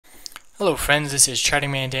Hello friends, this is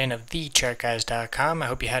Charting Man Dan of TheChartGuys.com. I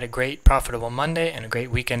hope you had a great profitable Monday and a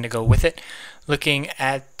great weekend to go with it. Looking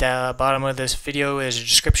at the bottom of this video is a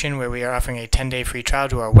description where we are offering a 10-day free trial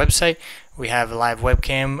to our website. We have a live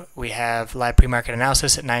webcam, we have live pre-market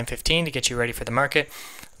analysis at 9:15 to get you ready for the market,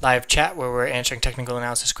 live chat where we're answering technical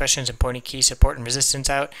analysis questions and pointing key support and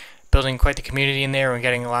resistance out, building quite the community in there and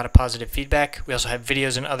getting a lot of positive feedback. We also have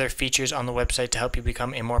videos and other features on the website to help you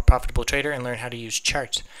become a more profitable trader and learn how to use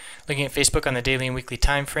charts. Looking at Facebook on the daily and weekly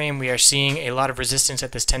time frame, we are seeing a lot of resistance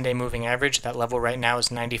at this 10-day moving average. That level right now is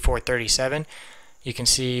 94.37. You can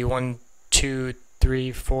see 1, 2,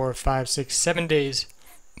 3, 4, 5, 6, 7 days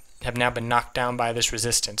have now been knocked down by this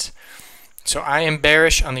resistance. So I am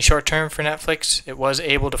bearish on the short term for Netflix. It was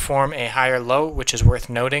able to form a higher low, which is worth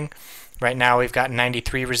noting. Right now we've got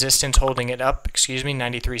 93 resistance holding it up,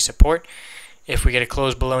 93 support. If we get a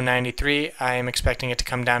close below 93, I am expecting it to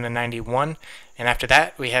come down to 91. And after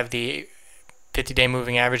that, we have the 50-day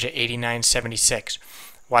moving average at 89.76.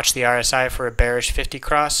 Watch the RSI for a bearish 50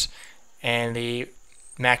 cross, and the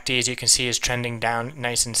MACD, as you can see, is trending down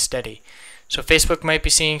nice and steady. So Facebook might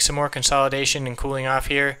be seeing some more consolidation and cooling off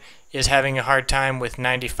here, is having a hard time with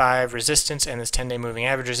 95 resistance and this 10-day moving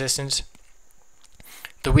average resistance.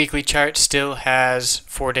 The weekly chart still has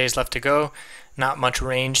 4 days left to go. Not much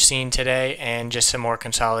range seen today and just some more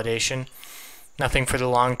consolidation. Nothing for the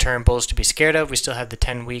long-term bulls to be scared of. We still have the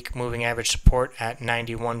 10-week moving average support at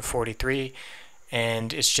 91.43,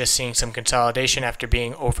 and it's just seeing some consolidation after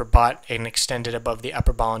being overbought and extended above the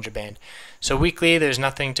upper Bollinger Band. So weekly, there's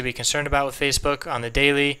nothing to be concerned about with Facebook. On the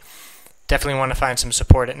daily, definitely want to find some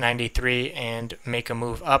support at 93 and make a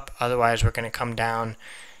move up. Otherwise, we're going to come down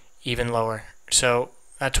even lower. So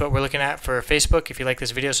that's what we're looking at for Facebook. If you like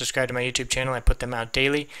this video, subscribe to my YouTube channel. I put them out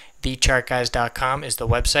daily. TheChartGuys.com is the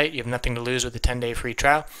website. You have nothing to lose with a 10-day free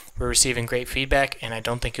trial. We're receiving great feedback, and I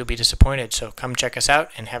don't think you'll be disappointed. So come check us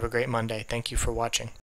out and have a great Monday. Thank you for watching.